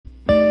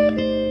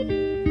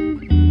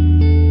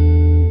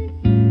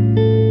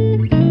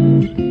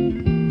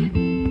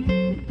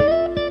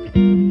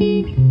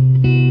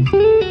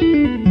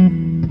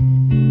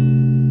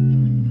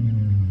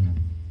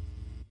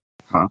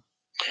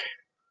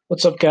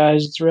What's up,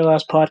 guys? It's Real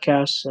Ass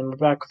Podcast, and we're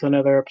back with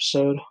another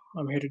episode.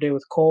 I'm here today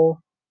with Cole.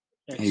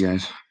 Hey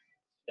guys.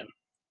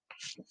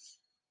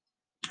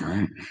 All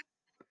right.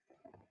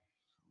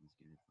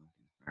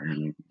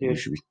 Dude,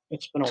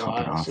 it's been a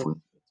top it while. off with?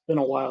 It's been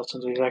a while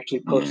since we've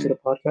actually posted a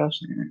podcast.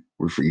 Yeah.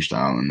 We're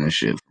freestyling this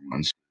shit for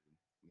months.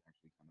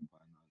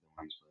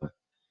 But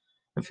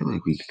I feel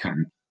like we could kind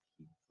of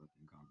keep the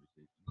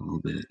conversation a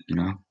little bit, you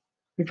know?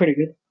 Be pretty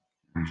good.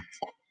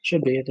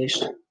 Should be, at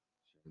least.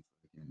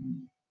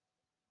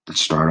 Let's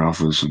start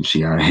off with some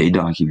CIA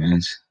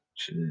documents.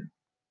 Shit.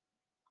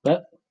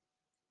 That?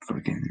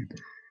 Fucking.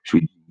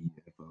 Should we do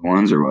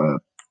ones or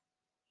what?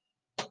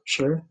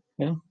 Sure,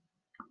 yeah.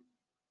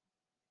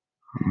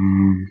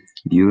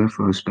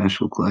 UFO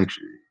Special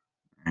Collection.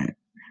 All right.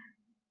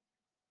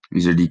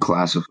 These are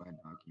declassified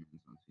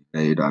documents on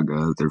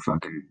CIA.gov. They're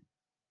fucking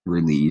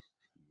released.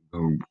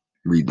 Go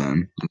read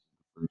them. The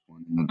first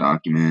one in the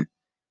document.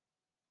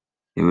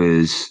 It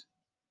was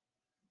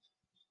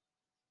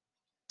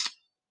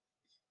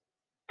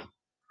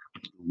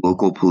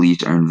local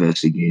police are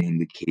investigating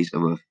the case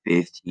of a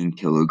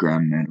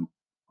 15-kilogram metal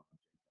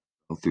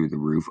through the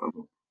roof of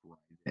a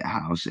private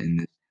house in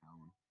this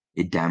town.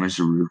 It damaged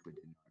the roof but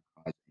did not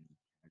cause any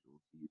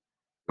casualties.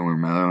 The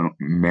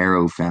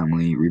Romero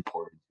family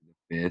reported to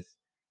the 5th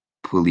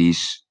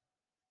Police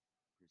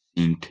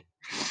Precinct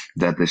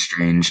that the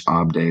strange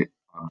object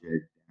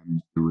damaged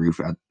the roof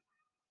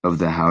of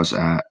the house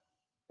at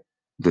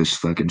this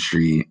fucking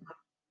street.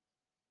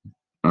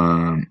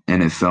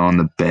 And it fell on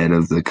the bed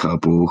of the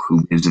couple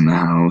who lives in the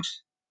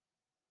house.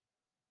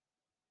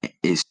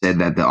 It said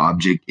that the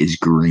object is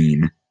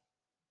green.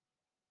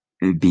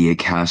 It'd be a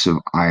cast of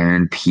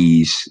iron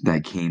piece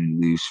that came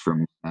loose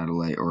from a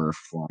satellite or a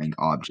flying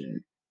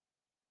object.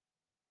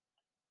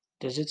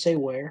 Does it say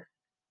where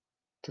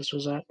this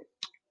was at?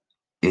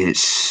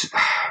 It's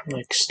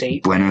like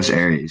state Buenos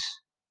Aires.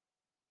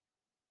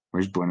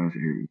 Where's Buenos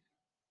Aires?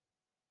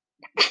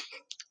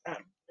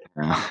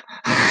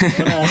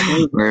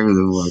 Wherever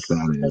the fuck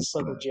that is. That's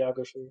like a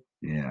geography.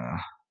 Yeah.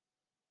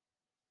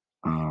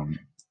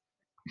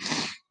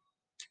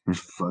 There's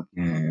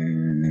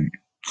fucking.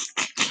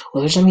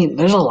 Well,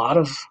 there's a lot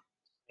of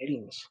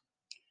sightings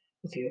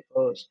with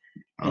UFOs,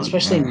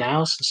 especially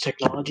now since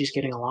technology is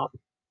getting a lot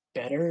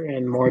better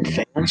and more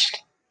advanced.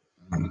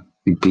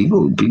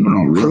 People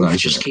don't realize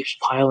proof just keeps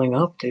piling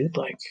up, dude.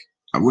 Like,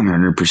 I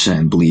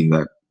 100% believe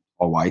that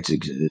tall whites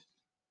exist.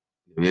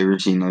 Have you ever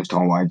seen those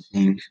tall whites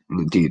things?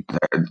 Dude,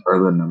 they're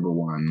the number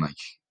one. Like,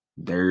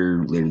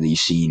 they're literally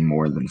seen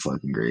more than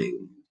fucking great.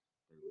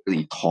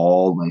 Really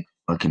tall, like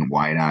fucking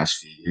white ass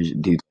figures,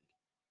 dude.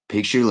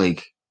 Picture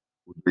like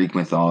Greek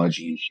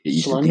mythology and shit. You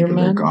used to think of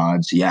their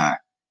gods, yeah.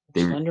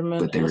 They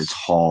were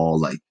tall,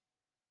 like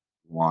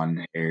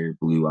blonde hair,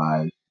 blue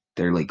eyes.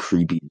 They're like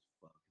creepy.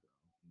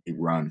 They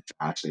run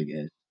fast, I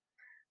guess.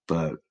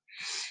 But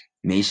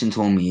Mason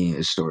told me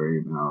a story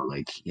about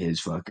like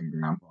his fucking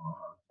grandpa,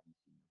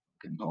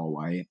 fucking tall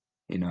white,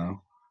 you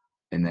know.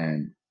 And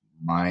then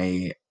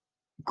my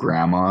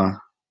grandma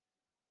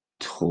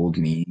told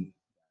me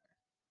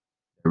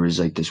there was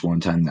like this one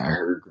time that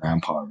her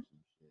grandpa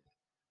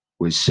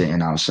was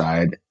sitting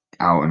outside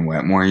out in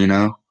Wetmore, you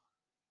know,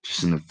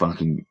 just in the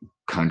fucking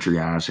country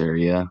ass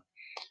area,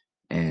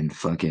 and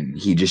fucking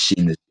he just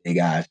seen this big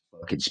ass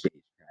fucking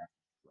spacecraft,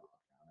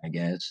 I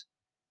guess,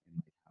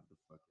 and have the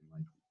fucking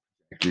like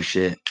projector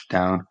shit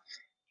down.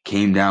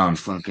 Came down,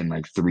 fucking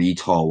like 3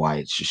 tall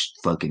whites just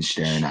fucking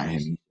staring at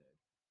him.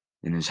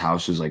 And his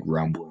house was like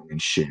rumbling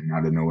and shit, and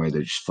out of nowhere they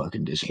just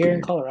fucking disappeared. Here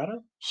in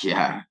Colorado?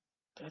 Yeah.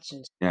 That's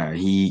insane. Yeah,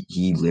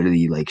 he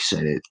literally like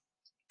said it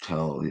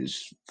till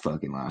his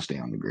fucking last day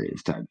on the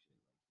grave type.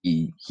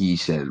 He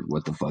said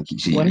what the fuck he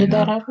seen. When did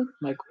that happen?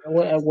 Like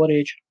at what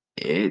age?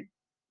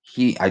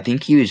 I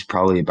think he was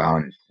probably about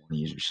in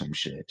his 20s or some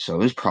shit. So it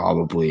was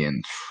probably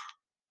in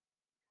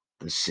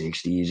the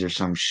 60s or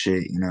some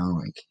shit, you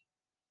know, like.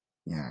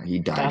 Yeah, he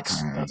died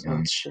kind of. That's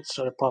when shit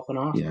started popping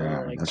off. Yeah,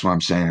 bro. Like, that's what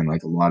I'm saying.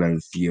 Like a lot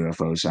of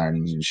UFO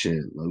sightings and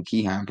shit, low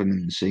key happened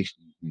in the '60s,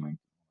 like,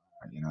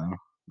 you know,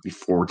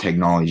 before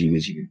technology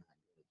was even.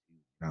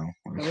 You know,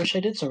 I wish I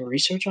did some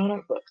research on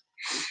it, but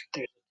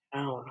there's a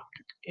town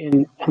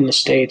in the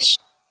States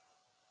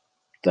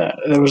that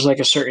there was like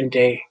a certain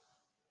day,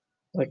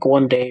 like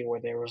one day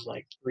where there was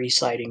like three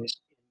sightings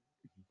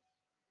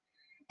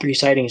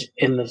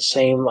in the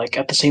same, like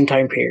at the same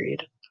time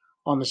period,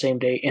 on the same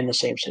day in the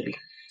same city.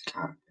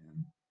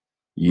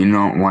 You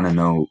don't want to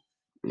know.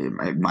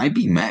 It might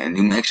be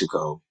New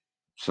Mexico,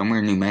 somewhere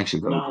in New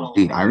Mexico. No,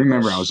 dude, I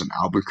remember I was in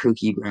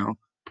Albuquerque, bro.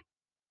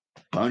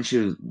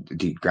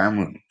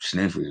 Grandma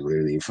Sniff was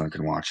literally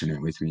fucking watching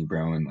it with me,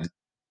 bro, and like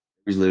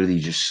there's literally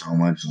just so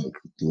much like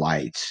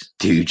lights,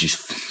 dude, just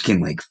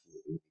fucking like.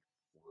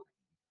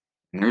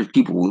 And there's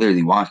people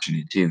literally watching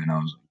it too, and I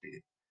was like,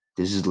 dude,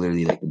 this is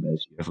literally like the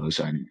best UFO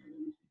sighting.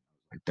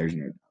 Like, there's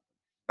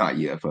not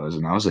UFOs,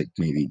 and I was like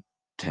maybe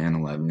 10,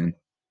 11.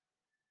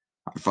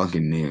 I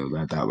fucking knew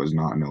that was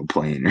not no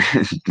plane or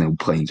no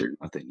planes or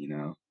nothing, you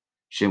know.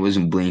 Shit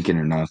wasn't blinking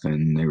or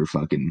nothing. They were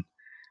fucking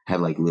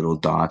had like little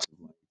dots.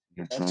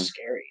 That's That's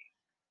scary.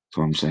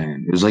 what I'm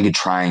saying. It was like a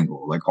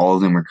triangle. Like all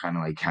of them were kind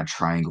of like had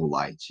triangle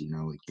lights,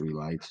 like three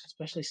lights.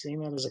 Especially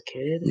seeing that as a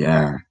kid.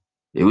 Yeah.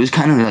 It was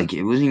kind of like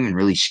it wasn't even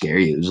really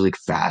scary. It was like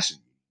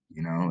fascinating,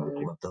 like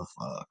Like, what the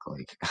fuck?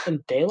 Like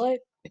in daylight?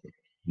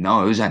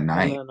 no, it was at On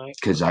night that night.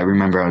 because I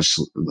remember I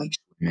was like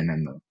swimming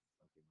in the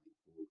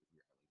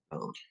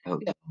oh,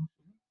 Yeah.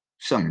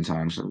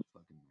 summertime, so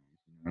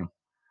fucking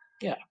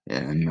Yeah.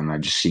 yeah, and then I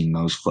just seen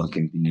those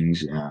fucking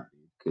things, yeah,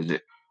 because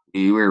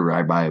we were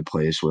right by a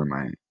place where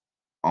my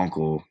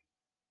uncle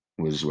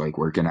was like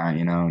working at,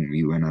 and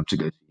we went up to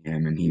go see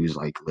him, and he was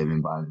like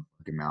living by the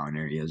fucking mountain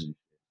areas, and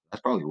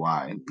that's probably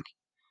why. Like,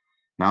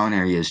 mountain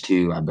areas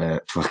too, I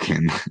bet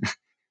fucking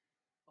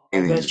I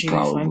aliens bet you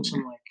find probably.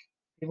 some like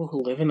people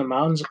who live in the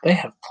mountains. They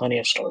have plenty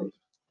of stories.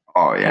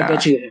 Oh I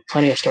bet yeah, you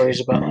plenty of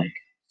stories about Mhm. like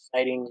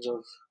sightings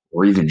of.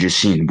 Or even just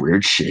seeing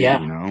weird shit,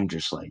 Yeah.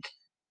 just like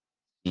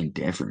seeing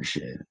different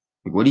shit.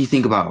 Like, what do you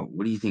think about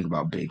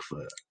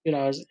Bigfoot?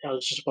 I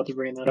was just about to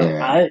bring that up.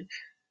 Yeah,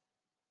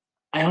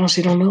 I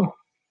honestly don't know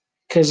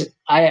because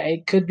I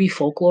it could be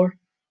folklore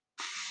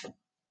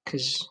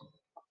because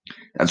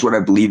that's what I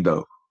believe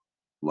though.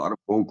 A lot of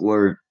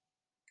folklore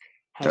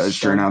has does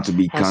turn out to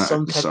be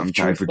some type of some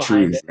type truth of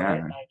behind truth. it,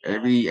 right? Yeah,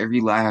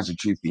 every lie has a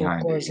truth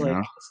behind Folklore it. is like it's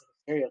like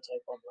a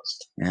stereotype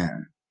almost. Yeah,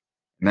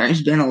 and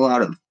there's been a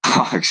lot of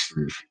talks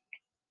for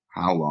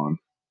how long?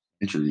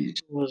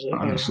 Centuries, Was it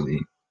honestly.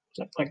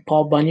 like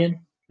Paul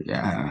Bunyan?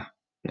 Yeah,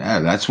 yeah.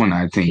 That's when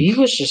I think. He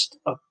was just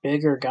a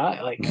bigger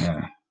guy. Like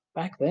Yeah,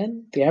 back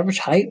then, the average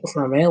height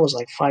for a male was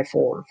like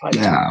 5'4", 5'2".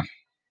 yeah,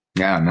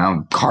 yeah.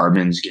 Now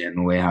carbon's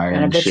getting way higher And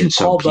I and bet you shit,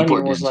 so Paul people are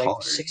Bunyan was getting like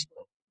taller. 6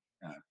 foot.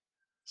 Yeah.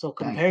 So Back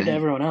compared to then,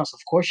 everyone else, of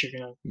course you're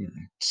gonna yeah.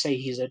 say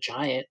he's a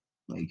giant.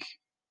 Like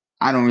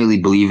I don't really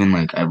believe in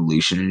like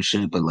evolution and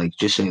shit, but like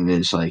just say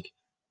this, like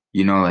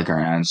like our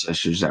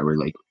ancestors that were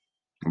like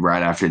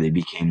right after they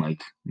became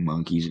like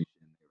monkeys and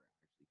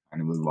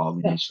kind of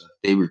evolving Yeah, and stuff,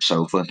 they were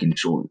so fucking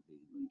short.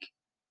 Like,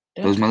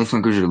 yeah. those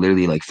motherfuckers are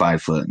literally like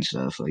 5 foot and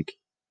stuff. Like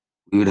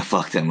we would have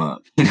fucked them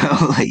up,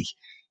 like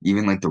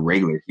even like the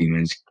regular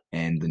humans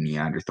and the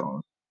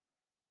Neanderthals.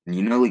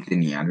 And like the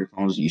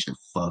Neanderthals used to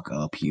fuck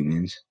up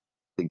humans.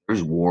 Like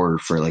there's war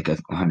for like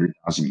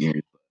 100,000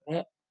 years.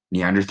 Yeah.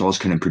 Neanderthals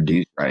couldn't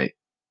produce right.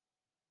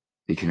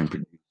 They couldn't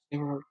produce. They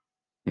were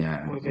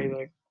Yeah, were they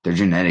like their they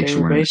genetics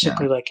were weren't. Yeah,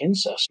 basically like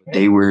incest, right?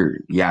 they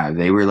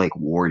were like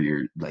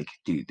warrior. Like,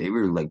 dude, they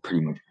were like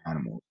pretty much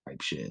animal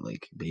type shit.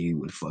 Like, they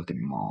would fucking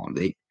maul.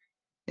 They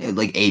had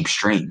like ape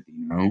strength.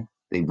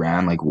 They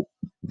ran like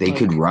they Like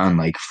could run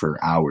like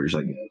for hours.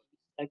 I guess.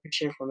 I could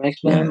share from X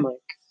Yeah, Men. Like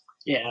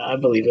yeah, I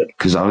believe it.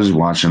 because I was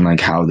watching like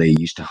how they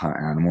used to hunt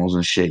animals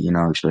and shit.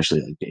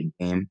 Especially like big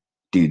game.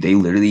 Dude, they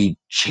literally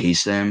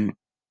chase them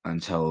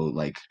until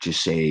like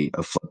just say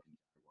a fucking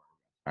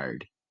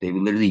tired. They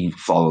would literally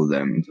follow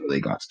them until they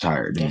got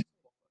tired. And That's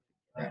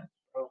yeah,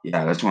 bro.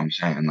 yeah, that's what I'm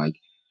saying. Like,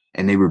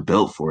 and they were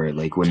built for it.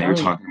 Like I'm when they were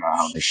telling you, talking about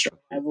how they structured.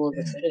 survival of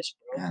the Yeah, fittest,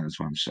 bro. yeah, that's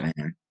what I'm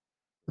saying.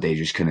 They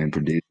just couldn't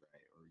produce.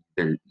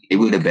 It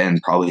would have been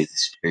probably the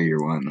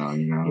superior one though.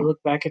 You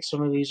look back at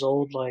some of these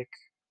old like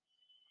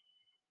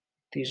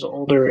these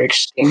older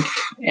extinct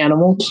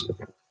animals.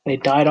 They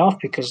died off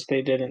because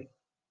they didn't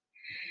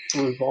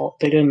revolve.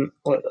 They didn't.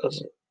 What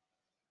was it?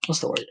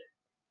 What's the word?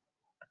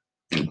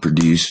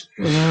 Produce.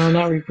 No,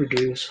 not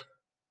reproduce.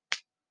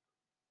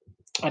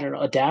 I don't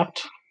know.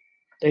 Adapt.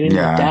 They didn't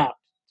Yeah, adapt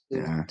to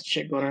yeah, the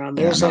shit going around.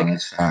 yeah. No,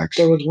 that's There facts.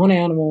 was one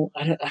animal.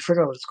 I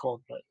forgot what it's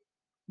called, but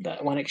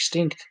that went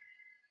extinct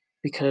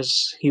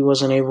because he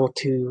wasn't able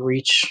to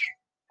reach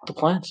the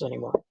plants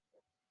anymore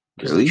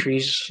because the Really?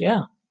 trees,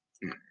 yeah,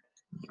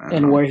 I don't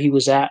and know. where he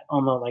was at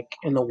on the like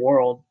in the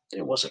world,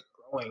 it wasn't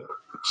growing,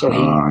 so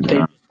Oh, they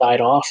damn.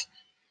 died off.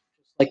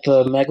 Like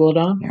the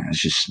megalodon, Yeah,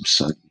 it's just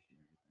suck.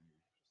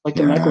 like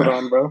the Yeah,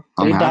 megalodon, bro.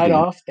 I'm They died happy.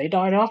 off. They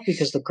died off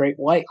because the great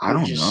white I would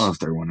don't know just. if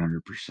they're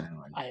 100%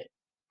 like. I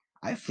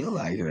I feel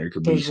like there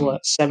could be there's some.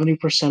 what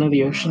 70% of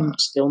the ocean Uh,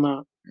 still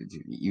not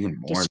even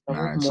more than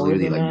discovered. that. It's More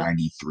literally than like that,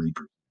 93%.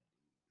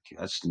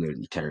 That's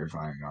literally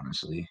terrifying,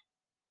 honestly.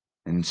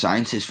 And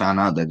scientists found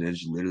out that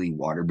there's literally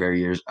water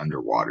barriers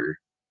underwater.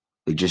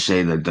 They just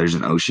say that there's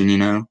an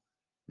ocean,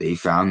 They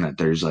found that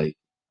there's like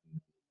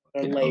a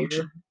an layer.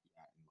 ocean,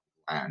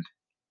 land,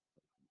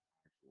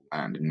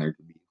 and there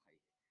could be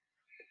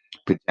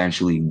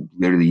potentially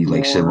literally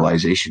like More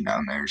civilization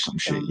down there or some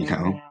shit,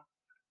 down there. Yeah,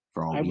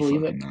 For all I we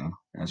believe it. fucking know.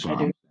 That's what I I'm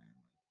do. saying.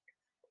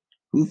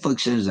 Who the fuck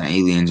says that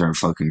aliens are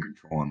fucking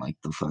controlling like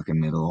the fucking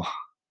middle,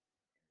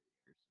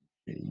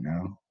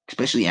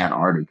 Especially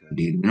Antarctica,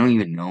 dude. We don't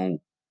even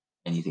know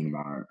anything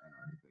about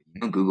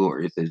Antarctica. Google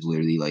Earth is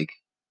literally like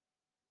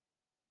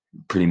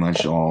pretty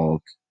much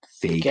all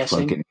fake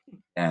Guessing, fucking.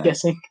 Yeah,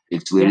 guessing.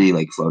 it's Yeah, literally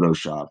like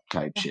Photoshop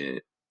type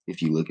shit.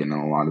 If you look into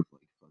a lot of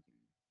like fucking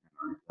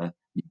Antarctica,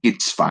 you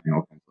get find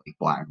all kinds of like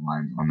black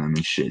lines on them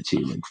and shit too.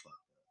 Like, fuck.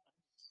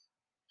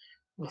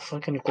 the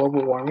fucking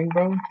global warming,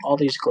 bro. All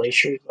these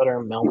glaciers that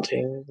are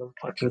melting. The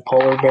fucking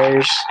polar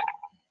bears.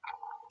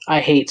 I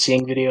hate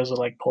seeing videos of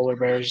like polar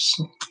bears.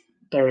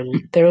 They're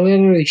they're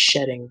literally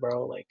shedding,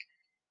 bro. Like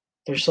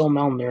they're so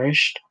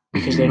malnourished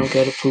because they don't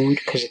get food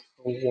because it's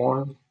so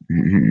warm.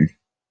 Mm-hmm.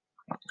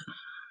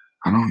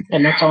 I don't.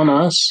 And that's on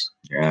us.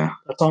 Yeah.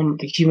 That's on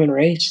the human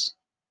race.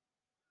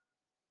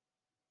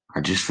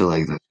 I just feel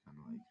like that's kind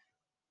of like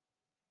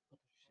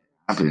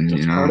happens,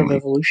 That's part of like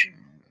evolution.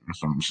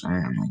 that's what I'm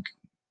saying.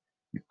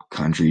 Like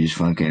countries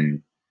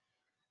fucking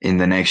in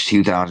the next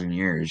 2,000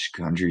 years,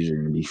 countries are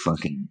gonna be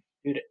fucking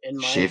Dude, in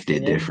my shifted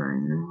opinion,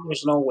 different.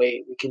 there's no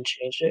way we can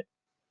change it.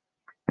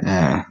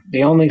 Yeah.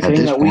 The only At thing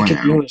this that we point,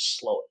 could do is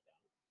slow it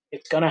down.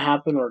 It's gonna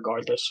happen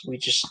regardless.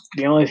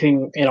 The only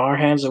thing in our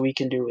hands that we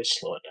can do is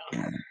slow it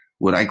down. yeah.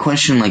 What I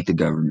question like the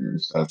government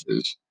and stuff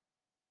is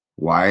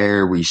why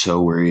are we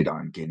so worried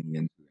on getting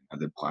into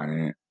another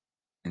planet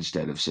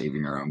instead of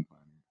saving our own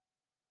planet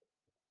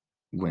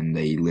when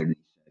they literally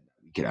said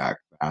that we could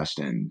act fast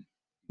and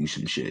do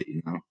some shit,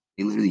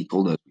 They literally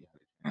told us we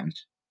had a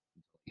chance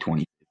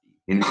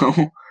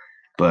 2050,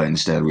 But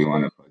instead we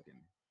want to fucking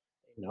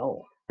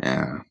No.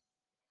 yeah,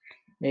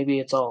 Maybe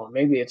it's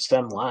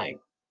them lying.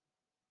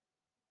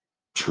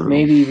 true.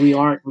 Maybe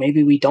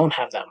we don't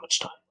have that much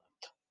time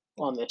left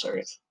on this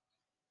earth.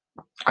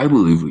 I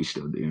believe we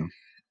still do.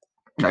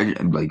 I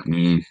like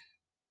me.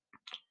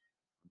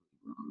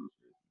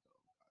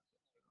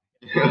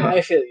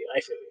 I feel you.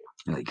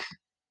 Like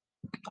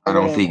I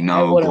don't think I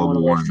no wouldn't want to global live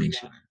through warming's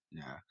that gonna.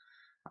 Yeah,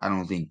 I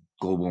don't think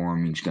global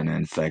warming's gonna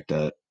affect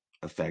us,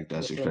 within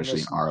especially in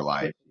this our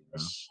life. within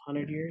this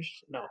 100 years.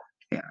 No.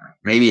 Yeah,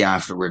 maybe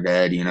after we're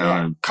dead,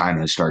 Yeah. and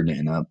kind of start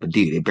getting up. But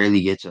dude, it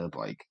barely gets up.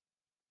 Like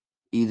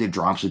either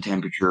drops the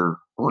temperature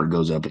or it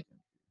goes up.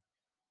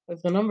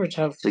 But the numbers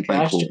have It's like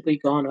bipolar. drastically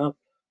gone up,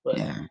 but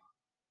Yeah,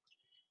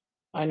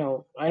 I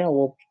know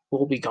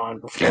we'll be gone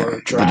yeah, before but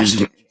it's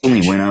drastic only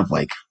change. went up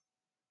like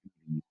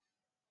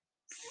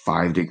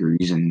 5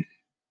 degrees in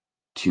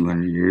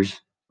 200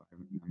 years, like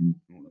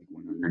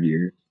 100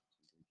 years,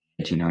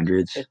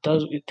 1800s.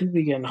 It do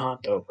be getting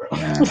hot though, bro.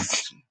 Yeah,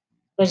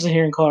 Especially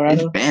here in it's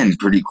Colorado. been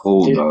pretty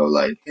cold Dude, though.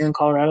 Like here in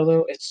Colorado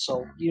though, it's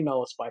so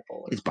it's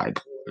bipolar. it's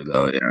bipolar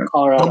though. Yeah, Pueblo's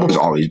Colorado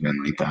always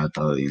been like that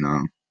though.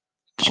 Pueblo's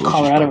just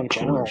Colorado in bipolar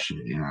general. shit.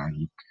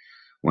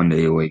 One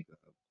day you wake up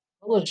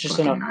Pueblo's just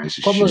in fucking a nice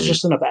as Pueblo's shit.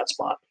 just in a bad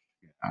spot.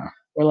 Yeah.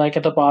 We're like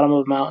at the bottom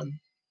of the mountain,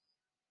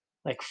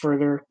 like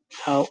further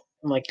out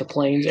in like the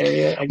plains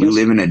area, I We guess.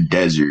 live in a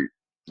desert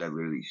that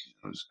literally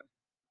snows.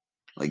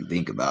 Like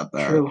think about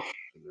that. True.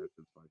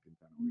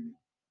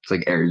 It's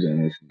like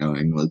Arizona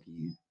snowing. Look,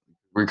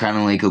 we're kind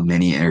of like a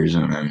mini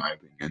Arizona in my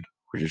opinion.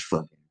 We're just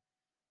fucking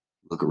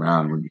look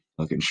around. We're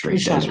fucking We straight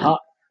just not as desert.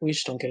 hot. We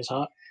just don't get as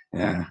hot.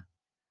 Yeah.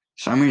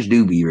 Summers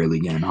do be really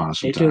getting hot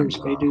They do. sometimes.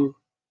 They Though. do.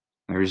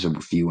 There's a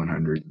few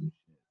 100.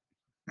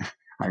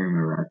 I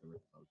remember.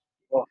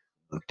 Well,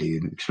 Look,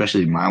 dude,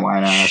 especially my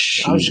white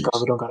ass. I was just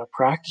glad we don't gotta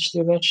practice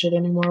through that shit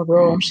anymore,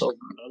 bro. I'm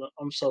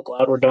so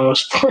glad we're done with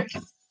sport.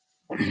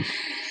 I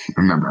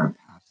remember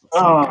I passed the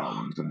fuck out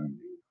one time.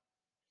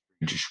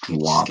 It just You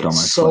just dropped get on my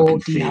so fucking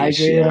face.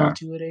 dehydrated Yeah. on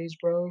 2 days,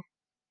 bro.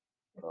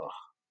 Oh,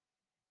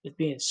 it'd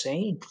be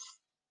insane.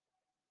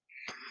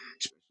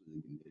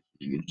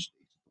 You can just,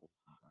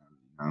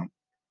 you know?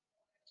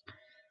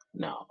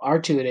 No, our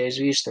 2 days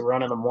we used to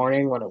run in the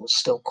morning when it was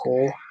still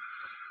cool.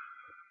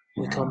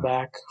 We come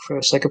back for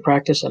a second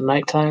practice at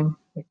nighttime,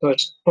 like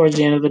towards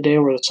the end of the day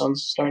where the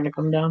sun's starting to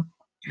come down.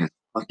 It's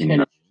fucking And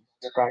nuts.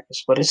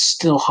 practice, but it's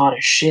still hot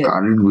as shit.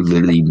 God would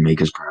literally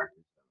make us practice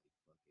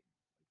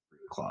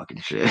clock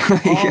and shit.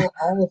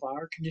 All of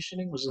our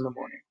conditioning was in the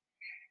morning.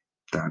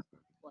 That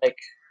Like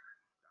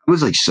it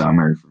was like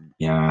summer.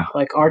 Yeah.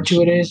 Like our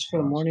 2 days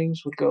for the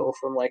mornings would go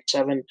from like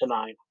 7 to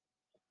 9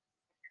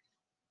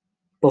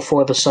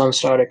 before the sun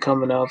started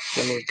coming up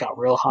and it got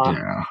real hot.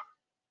 Yeah.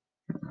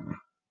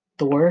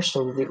 The worst,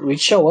 so we'd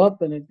show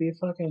up and it'd be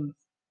fucking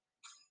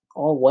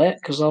all wet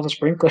because all the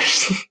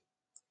sprinklers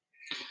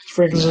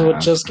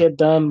would just get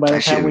done by the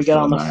That shit time we would got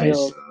feel on the nice,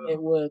 field.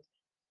 It would.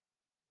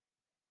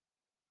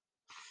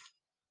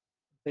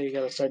 Then you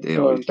gotta start They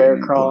always doing get bear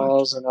me, but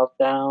crawls and up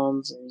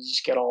downs, and you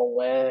just get all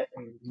wet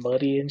and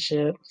muddy and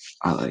shit.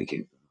 I like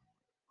it.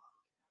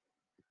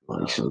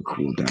 Like so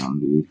cool down,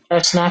 dude.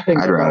 That snapping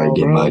I'd the rather ball,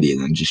 get bro. muddy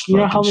than just You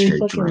know how fucking many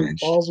straight fucking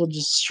drenched. balls would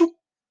just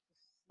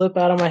slip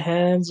out of my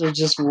hands or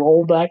just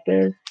roll back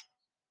there?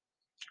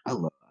 I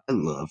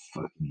love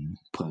fucking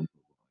playing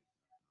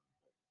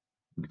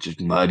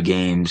just mud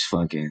games.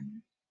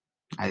 Fucking,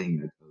 I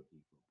think that's so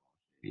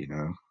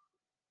cool,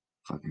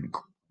 fucking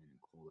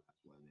cold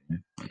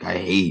weather. Like I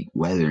hate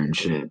weather and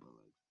shit, but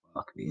like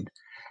fuck, dude.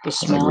 The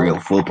It's like real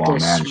football,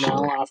 man.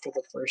 smell after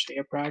the first day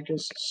of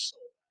practice.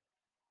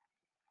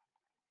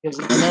 And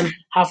then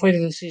halfway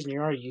through the season,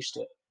 you're already used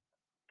to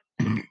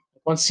it.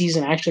 Once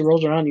season actually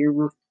rolls around,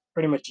 you're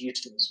pretty much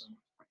used to the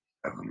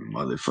smell.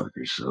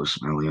 Motherfucker's so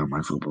smelly on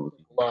my football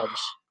team.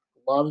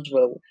 Gloves,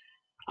 but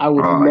I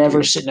would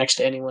never sit next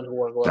to anyone who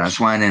wore gloves. That's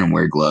why I didn't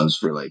wear gloves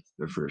for like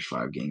the first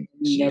 5 games.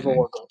 Never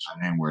wore gloves.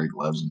 I didn't wear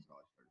gloves until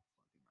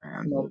I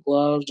started. No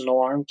gloves,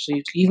 no arm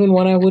sleeves. Even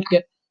when I would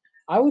get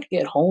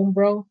home,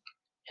 bro,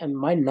 and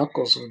my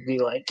knuckles would be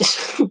like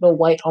the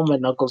white on my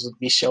knuckles would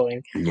be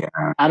showing. Yeah.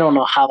 I don't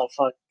know how the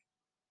fuck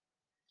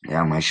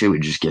Yeah, my shit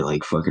would just get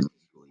like fucking.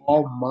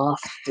 all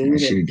muffed, My dude,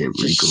 shit and would get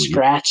just wrinkly.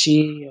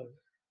 scratchy. And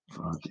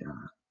Fuck yeah.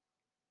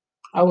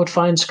 I would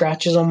find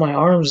scratches on my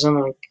arms, and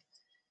like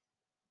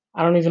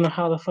I don't even know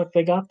how the fuck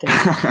they got there.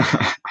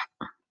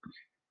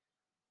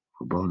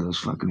 Football does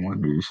fucking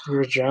wonders.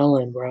 Your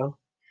adrenaline, bro.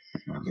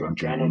 Yeah, Your fucking,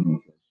 adrenaline.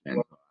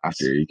 and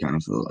after you kind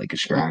of feel like a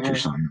scratch or Mhm.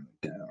 something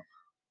like that,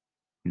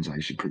 it's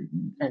actually pretty.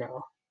 I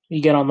know.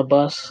 You get on the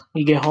bus,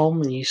 you get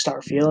home, and you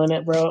start feeling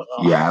it, bro.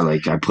 Yeah, Oh,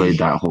 like I played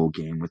that whole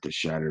game with the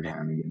shattered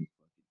hand again.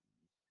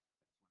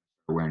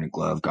 Wearing a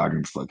glove, got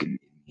him fucking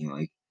me,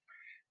 like,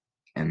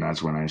 and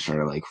that's when I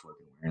started like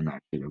fucking wearing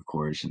that shit, of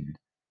course. And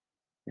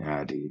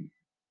yeah, dude.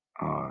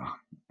 Uh,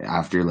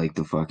 after like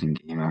the fucking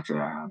game after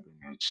that happened,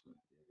 it's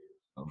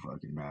so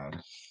fucking bad.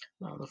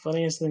 no, the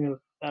funniest thing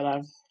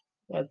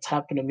that's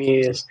happened to me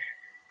is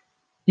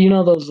you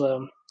know those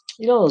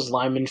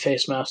lineman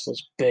face masks,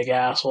 those big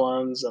ass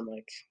ones, and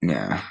like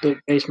Yeah, big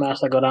face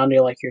masks that go down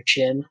to like your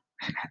chin.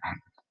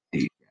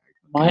 dude,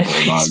 My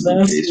face bulldog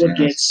mask face would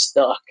get mask.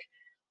 stuck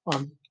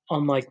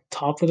on like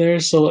top of there,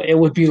 so it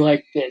would be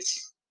like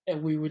this,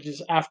 and we would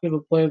just after the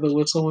play, the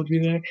whistle would be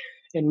there,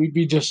 and we'd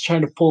be just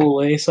trying to pull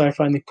away. So I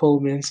finally pull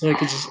him in, so I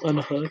could just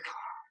unhook.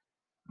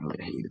 I would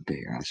hate a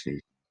big ass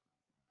face.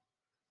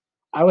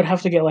 I would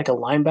have to get like a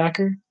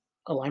linebacker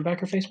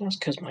face mask,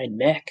 because my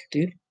neck,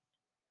 dude.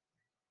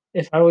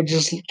 If I would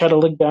just try to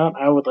look down,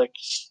 I would like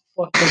just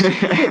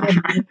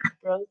fucking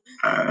bro.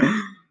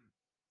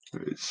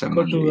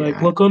 Someone, Coach would be like,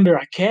 yeah. "Look under."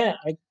 I can't.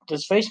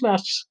 This face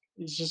mask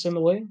is just in the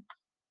way.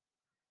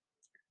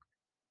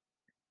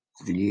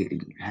 The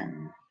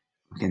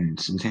fucking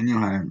Centennial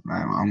had,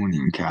 I won't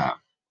even cap.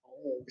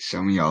 Oh,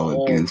 Some of y'all look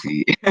oh,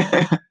 goofy.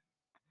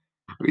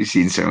 We've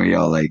seen some of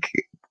y'all like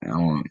I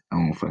won't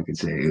fucking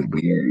say it,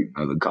 but you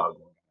know the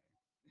goggle.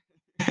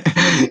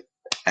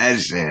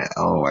 That's it.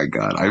 Oh my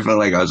god. I felt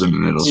like I was in a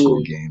middle school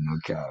dude. game, no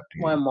cap,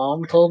 My dude.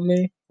 mom told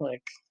me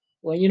like,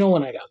 well, you know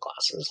when I got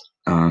glasses,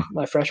 Uh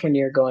my freshman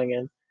year going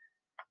in,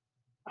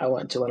 I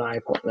went to an eye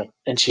appointment,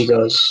 and she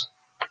goes,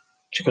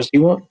 "Do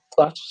you want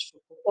glasses for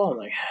football?" I'm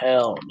like,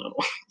 "Hell no."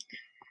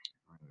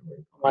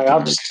 I'm like,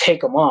 "I'll just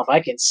take them off. I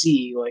can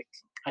see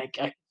I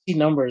can see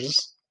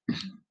numbers.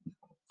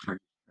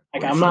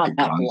 Like wear I'm not fucking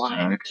that blind."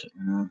 contacts.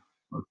 Yeah.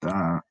 Fuck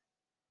that.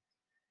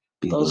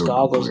 Be a Those little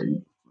goggles bored.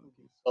 would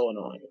be so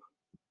annoying.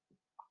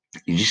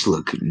 You just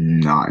look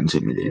not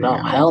intimidating No, at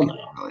all. hell People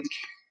no. are like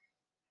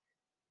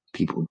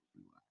people.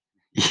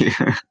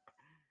 Yeah,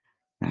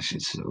 that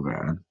shit's so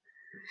bad.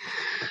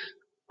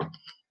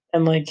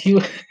 And like he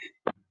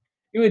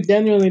would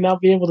genuinely not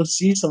be able to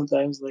see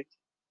sometimes. Like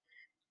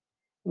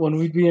when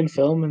we'd be in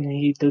film and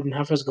he didn't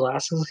have his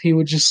glasses, he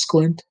would just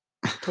squint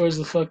towards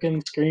the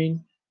fucking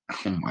screen.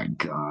 Oh my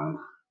god.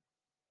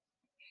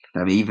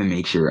 That even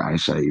makes your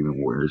eyesight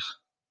even worse.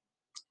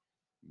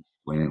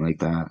 When it like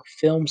that.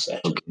 Film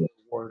sessions Okay. are the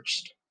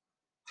worst.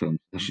 Film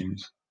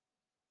sessions.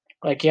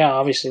 Like yeah,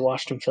 obviously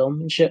watched him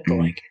film and shit, but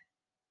Mm. like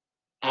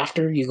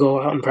after you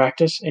go out and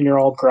practice and you're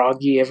all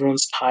groggy,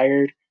 everyone's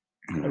tired,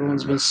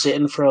 everyone's Yeah. been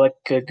sitting for like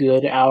a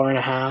good hour and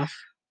a half.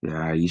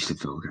 Yeah, I used to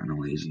feel kind of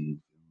lazy.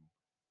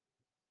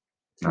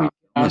 We Nah,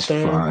 it was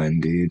fun,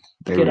 dude.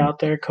 They get would out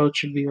there,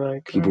 coach would be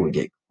like, all people would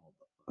right, get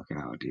fuck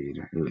out, dude.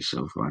 It was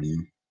so funny.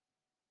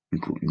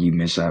 You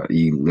miss out.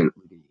 You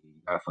literally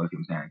got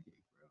fucking pancaked,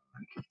 bro.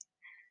 Like,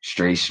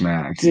 straight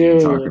smack,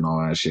 dude. Talking dude,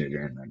 all that shit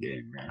during that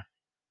game, man.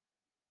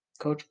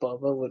 Coach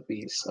Bubba would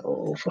be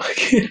so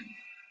fucking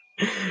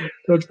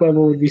Coach Bubba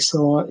would be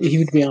so he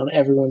would be on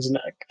everyone's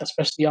neck,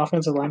 especially the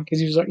offensive line, because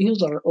he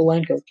was our O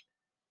line coach.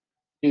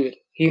 Dude,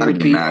 he Gotta would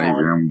get be mad if on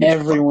your arm gets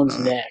fucked everyone's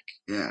up. neck.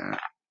 Yeah,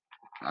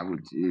 I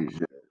would too.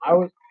 Shit. I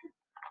would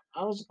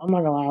I'm not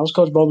gonna lie, I was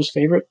Coach Bubba's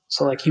favorite,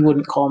 so like he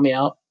wouldn't call me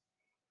out.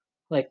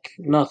 Like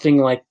nothing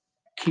like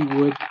he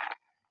would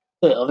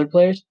the other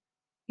players.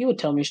 He would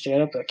tell me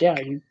straight up, like, yeah,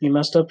 you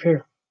messed up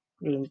here.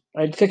 And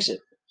I'd fix it.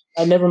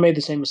 I never made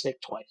the same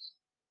mistake twice.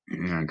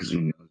 Yeah, because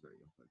who knows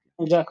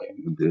that Exactly.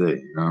 you'll do it,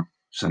 you know?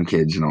 Some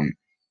kids don't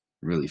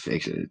really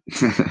fix it.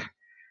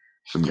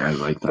 Some guys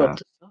like But that.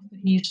 the stuff that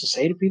he used to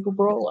say to people,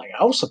 bro, like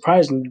I was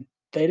surprised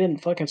they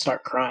didn't fucking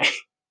start crying.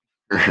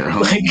 Oh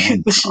Like my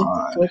the shit the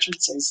god. coach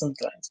would say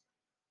sometimes.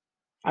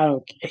 I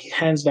don't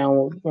hands down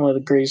one of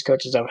the greatest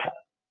coaches I've had.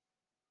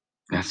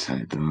 That's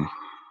it, though.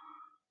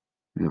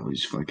 That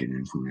was fucking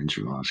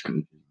influential, Oscar.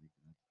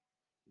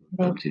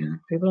 But people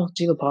don't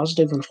see the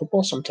positive in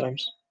football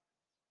sometimes.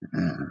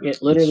 Yeah. It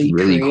It's literally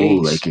really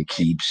cool. creates Like, it and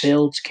keeps,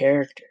 builds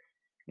character.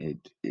 it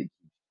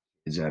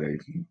is at a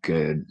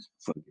good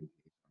fucking,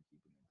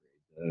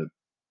 uh,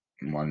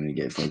 wanting to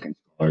get fucking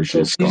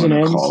Until scholarships, going season to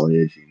ends.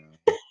 college, you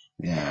know?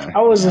 Yeah,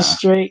 I was a yeah.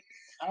 straight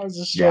I was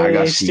a Yeah, I straight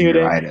got A student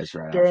senioritis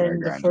right after I during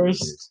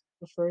graduated.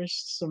 the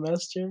first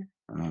semester.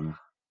 Uh,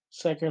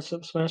 Second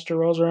semester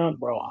rolls around,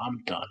 bro,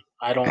 I'm done.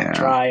 I don't yeah,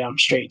 try, I'm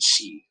straight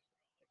C.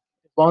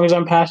 As long as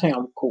I'm passing,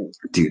 I'm cool.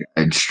 dude,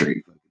 I'd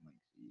straight fucking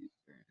like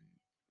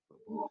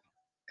football.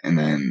 And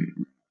then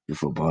the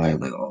football, I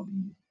had like all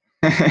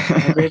these.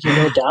 My grades would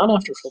go down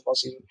after football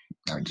season.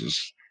 I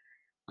just,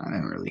 I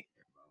didn't really care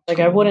Like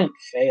about I football. wouldn't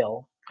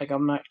fail. Like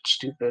I'm not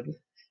stupid.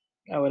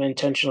 I would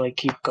intentionally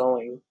keep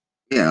going.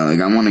 Yeah, like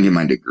I want to get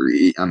my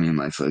degree. I mean,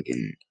 my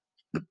fucking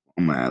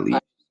diploma at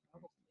least.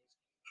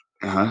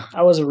 Huh?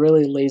 I was a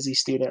really lazy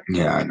student.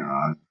 Yeah, I know.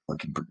 I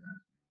fucking forgot.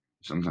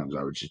 Sometimes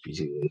I would just be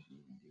too lazy to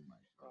do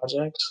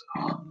Projects.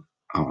 my.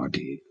 Oh,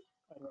 dude.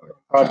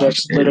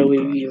 Projects Every literally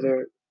project.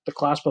 either the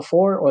class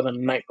before or the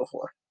night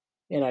before,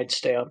 and I'd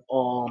stay up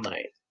all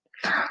night.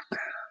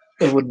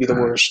 It would be the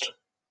worst,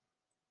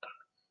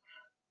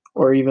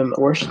 or even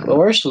the worst. The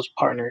worst was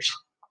partners.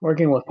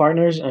 Working with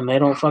partners and they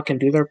don't fucking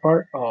do their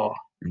part. Oh,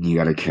 You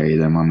got to carry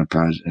them on the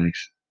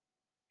projects.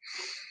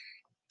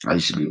 I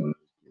used to be one.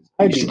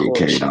 I I'd used be to get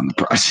cool as carried shit. on the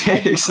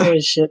I'd be projects. cool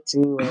as shit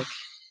too. Like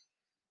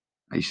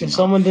I used to if not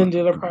someone didn't fuck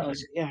do with their part, I was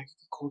projects. like, yeah,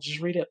 cool.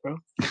 Just read it, bro.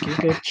 Like, you're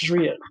good. Just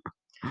read it.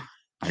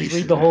 I Just used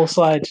read the to, whole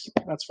slides.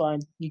 That's fine.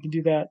 You can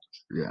do that.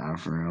 yeah,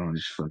 for real,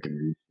 just fucking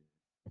read.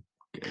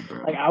 Good,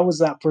 Like bro. I was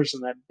that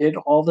person that did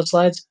all the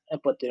slides,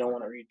 but didn't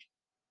want to read.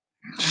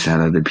 Just had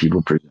other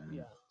people present.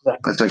 Yeah,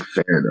 exactly. That's like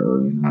fair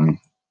though, you know.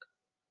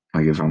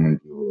 Like if I'm gonna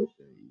do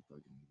it, you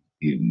fucking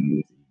do it,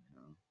 you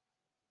know.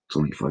 It's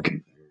only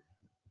fucking fair.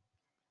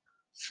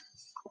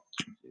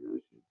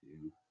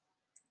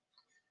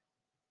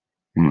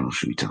 What else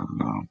should we talk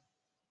about?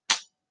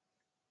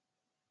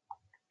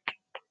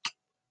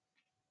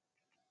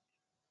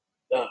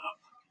 Uh,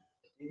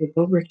 David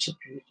Dobrik's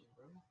opinion,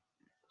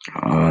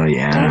 bro. Oh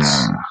yeah,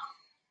 That's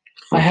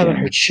I haven't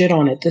fucking heard shit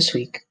on it this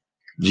week.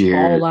 All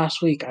Jared.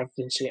 last week, I've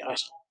been seeing I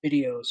saw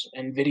videos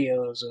and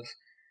videos of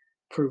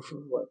proof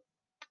of what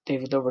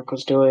David Dobrik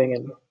was doing,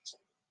 and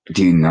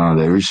Dude, no,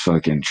 there was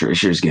fucking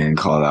Trisha's getting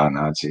called out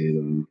now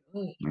too.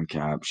 I No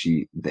cap.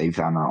 They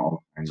found out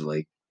all kinds of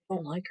like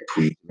don't like her.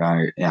 tweets about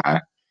her. Yeah,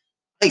 I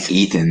like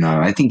Ethan though.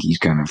 I think he's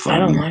kind of I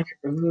don't funny. like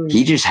her.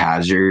 He just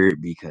has her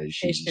because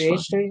she's H3, fucking.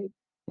 H3.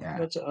 Yeah,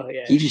 That's oh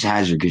yeah. he just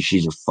has her because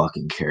she's a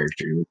fucking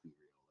character.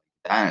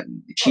 That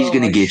she's Oh,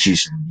 gonna like get you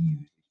some views,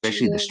 she's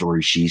especially the a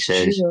story she she's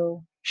says. a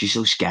She's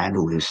so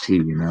scandalous too,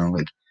 you know.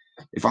 Like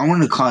if I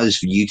wanted to cause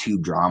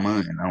YouTube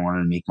drama and I wanted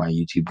to make my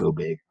YouTube go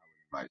big,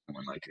 I would invite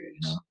someone like her, you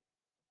know.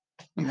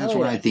 And that's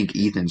hell why I yeah. think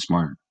Ethan's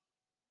smart.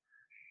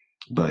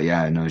 But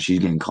yeah, no, she's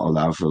getting called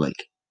out for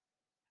like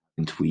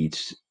in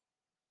tweets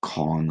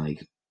calling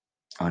like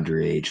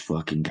underage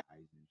fucking guys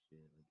and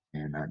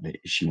shit, and that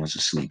she wants to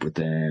sleep with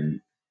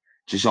them.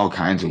 Just all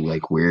kinds of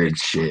like weird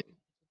shit.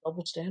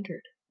 Double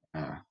standard.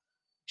 Uh,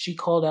 She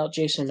called out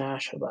Jason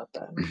Nash about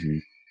that, mhm.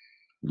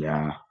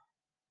 Yeah,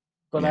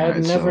 but I yeah.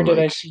 It's so never did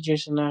I like see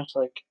Jason Nash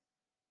like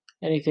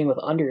anything with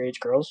underage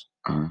girls.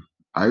 uh,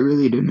 I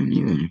really didn't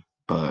either,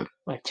 but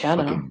Like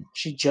Tana, fucking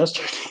she just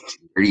turned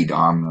 18. pretty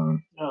dumb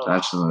though. Oh,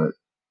 That's what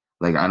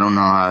like I don't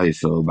know how I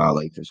feel about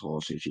like this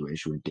whole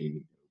situation with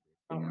David.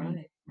 You all know,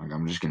 right. like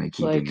I'm just gonna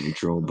keep it Like,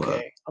 neutral, but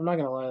okay, I'm not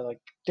gonna lie. Like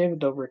David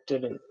Dobrik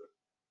didn't.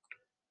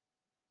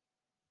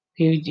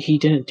 He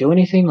didn't do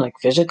anything like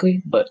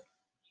physically, but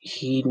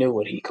he knew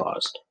what he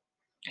caused.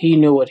 He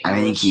knew what he I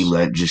think he was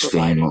let just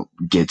providing.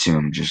 fame get to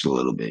him just a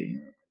little bit. You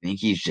know? I think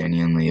he's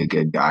genuinely a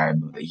good guy,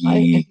 but I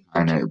he think so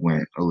kind too. of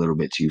went a little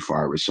bit too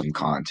far with some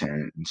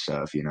content and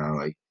stuff. You know,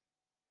 like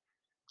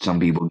some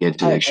people get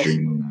to the I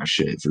extreme on that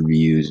shit for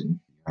views, and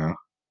you know,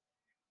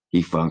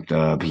 he fucked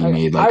up. He like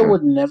made I like a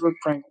would never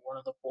prank one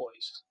of the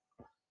boys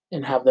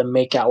and have them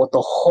make out with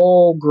the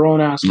whole grown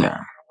ass man. yeah.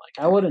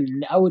 Like I wouldn't.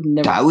 I would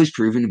never. That was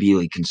proven to be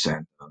like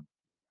consent. Though.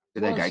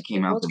 After that guy It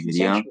came out was the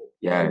video, consensual.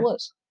 Yeah, it yeah,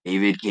 was.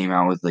 David came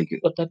out with like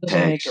But that doesn't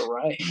make it text,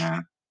 right.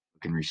 yeah,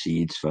 fucking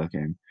receipts,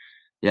 fucking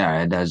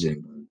yeah, it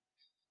doesn't.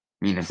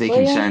 I mean, if they But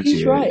yeah, consent to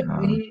he's it, right.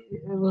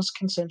 It was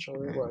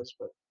consensual. It yeah. was,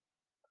 but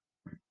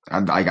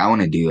I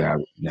want to do that.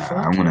 Yeah, I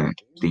fuck want him, to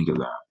dude. think of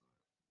that.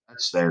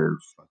 That's their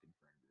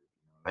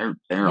fucking.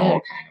 They're Yeah,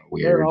 all kind of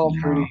they're weird, all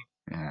you know. pretty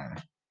Yeah,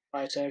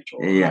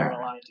 bisexual. I'm not yeah, gonna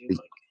lie, dude.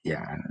 Like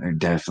yeah. They're they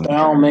definitely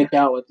all kind of. make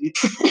out with you.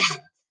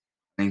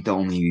 I think the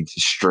only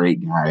straight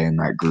guy in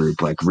that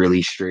group, like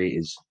really straight,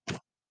 is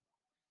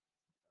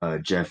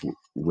Jeff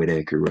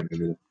Wittick or whatever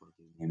the fuck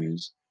his name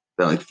is.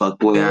 That like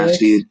fuckboy ass Wittick,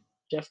 dude.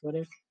 Jeff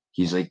Wittick.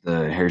 He's like the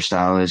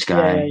hairstylist Yeah,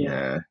 guy. yeah,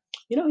 yeah. Yeah,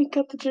 You know he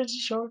cut the Jersey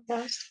Shore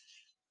cast.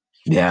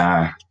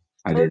 yeah.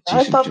 I did see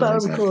I some thought shit that like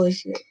was that. cool as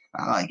shit.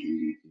 I like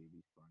it.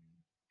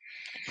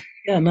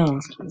 Yeah, no,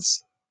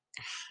 it's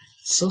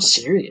so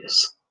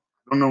serious.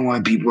 I don't know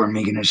why people are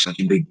making it such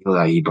a big deal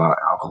that he bought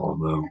alcohol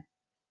though.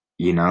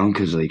 You know,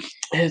 because like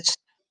It's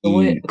the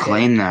way. he Okay,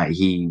 claimed that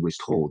he was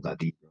told that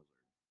these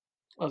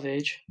of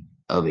age.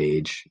 of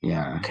age.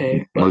 Yeah,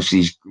 Okay, but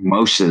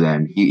most of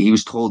them. He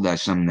was told that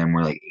some of them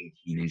were like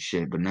 18 and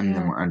shit, but none of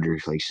them yeah, were under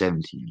like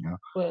 17. You know,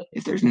 but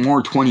if there's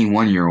more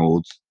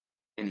 21-year-olds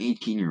and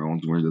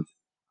 18-year-olds, where the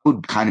I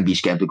would kind of be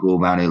skeptical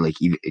about it. Like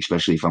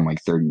especially if I'm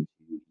like 30.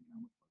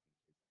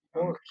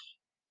 of course,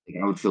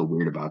 Like I would feel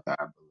weird about that.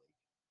 But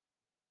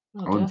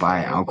no, I would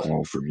buy definitely. But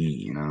alcohol for me,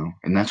 you know,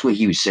 and that's what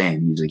he was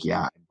saying. He was like,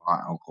 "Yeah, I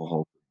bought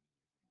alcohol for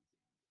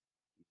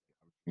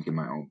drinking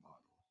my own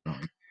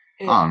bottle."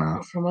 So, I don't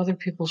know. from other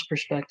people's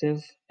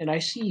perspective, and I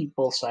see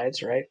both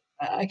sides, right?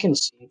 I can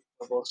see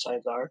where both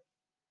sides are,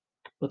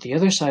 but the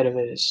other side of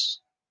it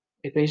is,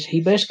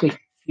 he basically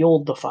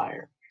fueled the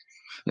fire.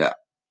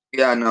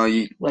 Yeah, no,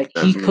 you Like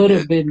he definitely could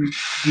have did. been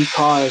the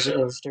cause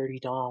of Dirty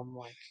Dom,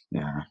 like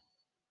Yeah.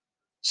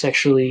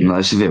 sexually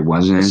Unless if it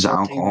wasn't his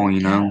assaulting her. alcohol,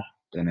 Yeah,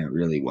 then it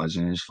really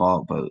wasn't his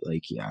fault. But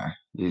like, yeah,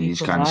 he he's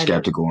kind of provided.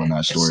 skeptical on that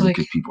It's story like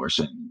because people are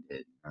saying he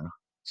did.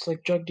 it's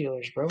like drug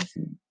dealers, bro.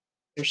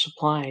 They're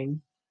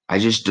supplying. I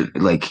just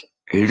like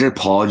his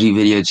apology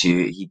video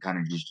too. He kind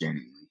of just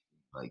genuinely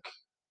like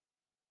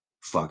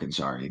fucking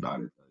sorry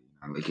about it.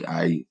 Like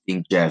I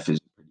think Jeff is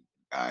a pretty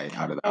good guy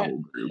out of that whole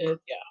group.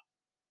 Yeah,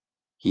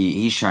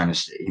 He's trying to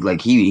stay.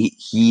 Like he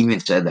even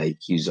said that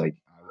he's like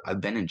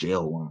I've been in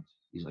jail once.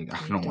 He's like I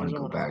he don't want to doesn't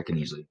go want to back, and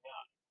he's like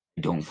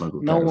I don't fuck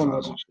with No one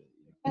would pedophiles and want. shit.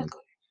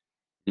 Exactly.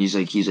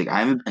 He's like I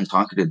haven't been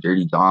talking to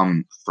Dirty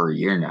Dom for a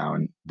year now,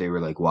 and they were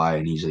like why,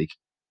 and he's like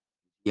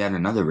he had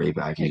another rape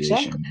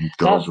accusation. Exactly. And That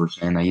girls were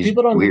saying that he's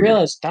people don't weird.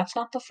 realize that's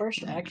not the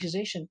first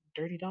accusation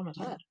Dirty Dom has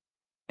had.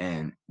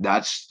 And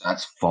that's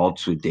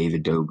faults with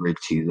David Dobrik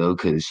too, though,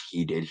 because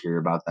he did hear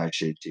about that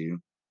shit too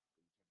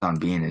on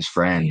being his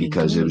friend He didn't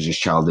do because it was his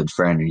anything. childhood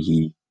friend, and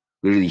he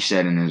literally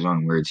said in his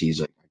own words,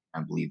 he's like, I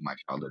can't believe my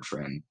childhood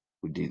friend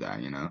would do that,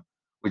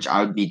 which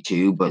I would be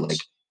too. But like,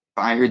 It's if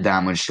I heard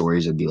that much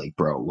stories, I'd be like,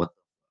 bro, what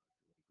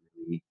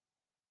the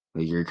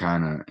like you're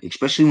kind of,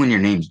 especially when your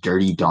name's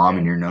Dirty Dom and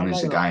okay. you're known I'm as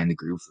not the gonna guy lie. in the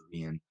group for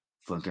being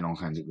fucking all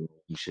kinds of girls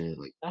and shit.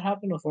 Like, That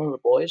happened with one of the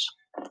boys.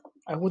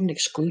 I wouldn't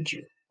exclude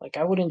you. Like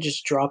I wouldn't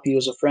just drop you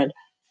as a friend.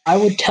 I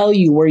would tell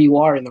you where you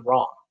are in the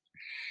wrong.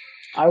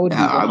 I would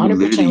yeah, be I would 100%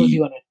 with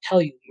you literally and I'd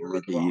tell you you're in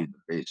look the at you wrong. in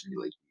the face and be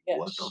like,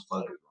 what the Yes.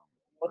 fuck Like, is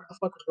what the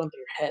fuck was going through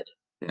your head?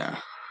 wrong?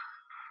 Yeah,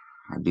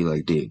 I'd be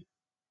like, dude,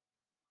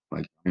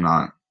 like I'm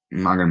not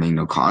gonna make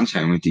no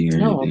content with you or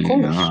No, of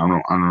anything. course. I don't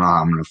know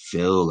how I'm gonna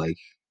feel. Like,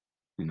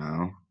 you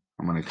know,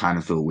 I'm gonna kind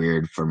of feel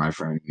weird for my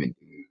friend even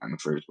doing that in the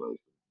first place.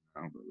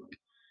 But like,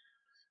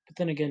 But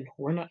then again,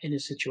 we're not in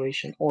his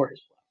situation or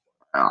his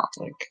uh,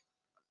 like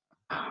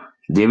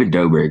David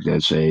Dobrik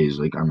does say he's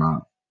like, I'm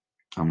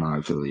not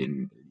affiliated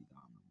with Dirty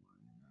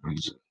Dom.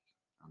 He's like,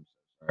 I'm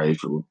so sorry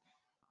for.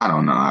 I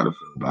don't know how to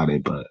feel about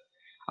it, but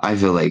I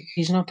feel like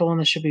he's not the one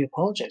that should be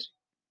apologizing.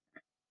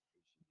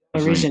 The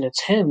definitely, reason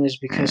it's him is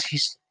yeah, because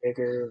he's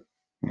the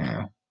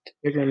yeah.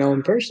 bigger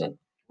known person.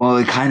 Well,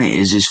 it kind of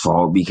is his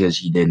fault because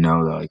he did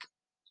know that like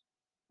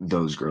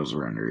those girls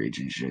were underage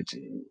and shit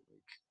too.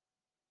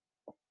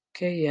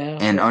 Okay, yeah,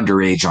 And but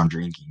underage on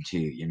drinking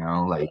too,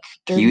 like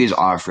he Dirty was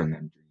offering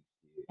them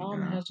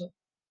Tom hasn't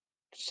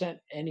said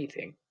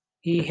anything.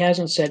 He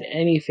hasn't said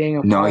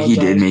anything No, he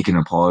did apologized. make an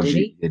Did apology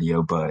he?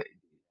 video, but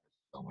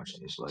so much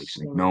dislikes.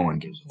 Like no one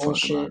gives a fuck about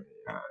Bullshit. it.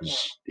 No.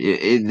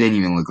 It didn't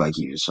even look like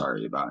he was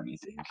sorry about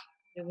anything.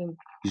 Even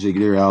He's like,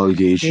 there are he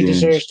allegations.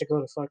 deserves to go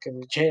to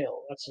fucking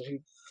jail. That's what he,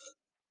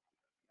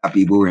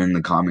 People were in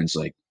the comments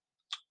like,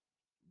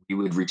 we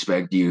would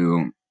respect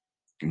you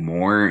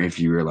more if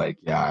you were like,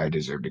 yeah, I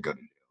deserve to go to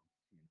jail.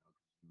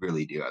 You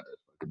really do at that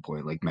fucking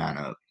point. Like, man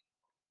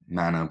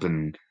up,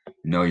 and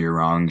know your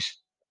wrongs,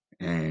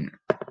 and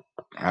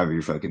have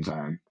your fucking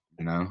time.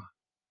 You know,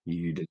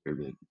 you deserve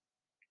it.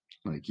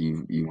 Like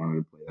you wanted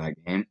to play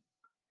that game,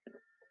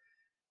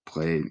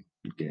 play,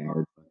 get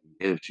our fucking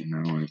gifts.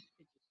 Like,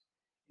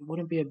 it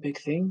wouldn't be a big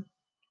thing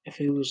if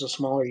he was a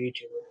smaller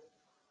YouTuber.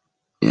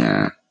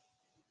 yeah,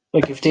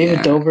 Like if David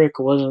yeah, Dobrik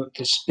wasn't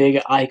this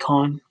big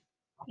icon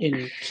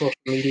in social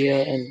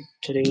media in yeah.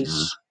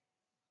 today's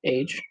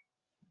age,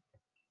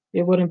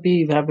 it wouldn't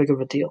be that big of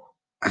a deal.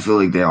 I feel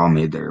like they all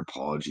made their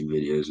apology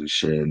videos and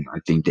shit. And I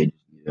think they just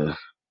need to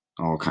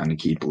all kind of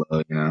keep low.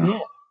 Yeah,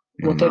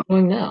 I what don't they're know.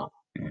 doing now.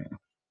 Yeah.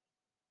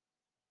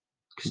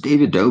 Because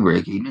David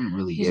Dobrik, he didn't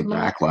really He's get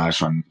not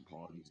backlash on his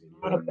apology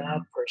not a video.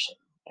 bad person.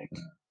 Like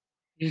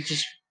he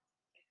just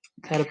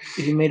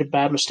he made a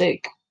bad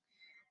mistake.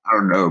 I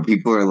don't know.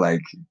 People are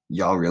like,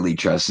 y'all really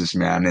trust this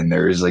man? And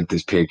there is like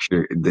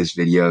this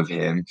video of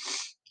him,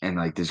 and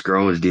like this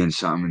girl was doing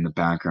something in the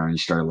background. He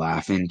started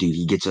laughing. Dude,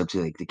 he gets up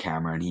to like the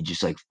camera and he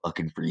just like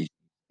fucking freezes.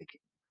 Like,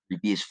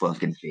 creepy as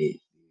fucking face.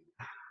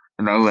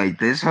 And I'm like,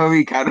 this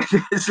homie kind of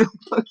is so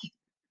fucking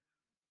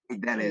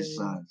like that is To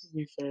sus.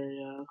 be fair,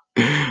 yeah.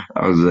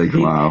 I was like, He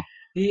wow.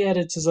 he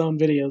edits his own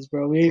videos,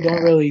 bro. We don't Yeah.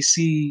 really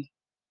see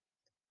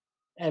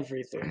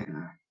everything,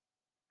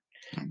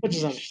 Yeah. which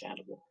is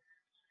understandable.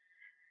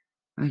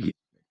 I think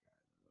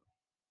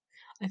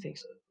I think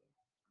so.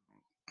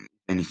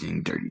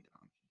 anything dirty,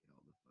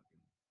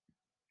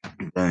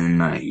 then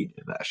he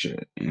did that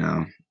shit.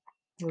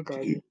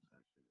 Regardless.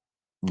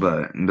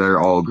 But they're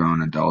all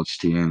grown adults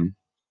too,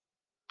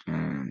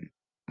 and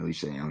at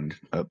least they owned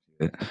up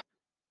to it.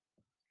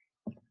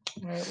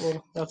 All right,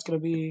 well, that's gonna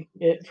be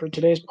it for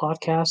today's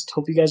podcast.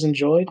 Hope you guys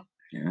enjoyed.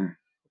 Yeah.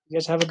 You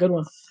guys have a good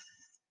one.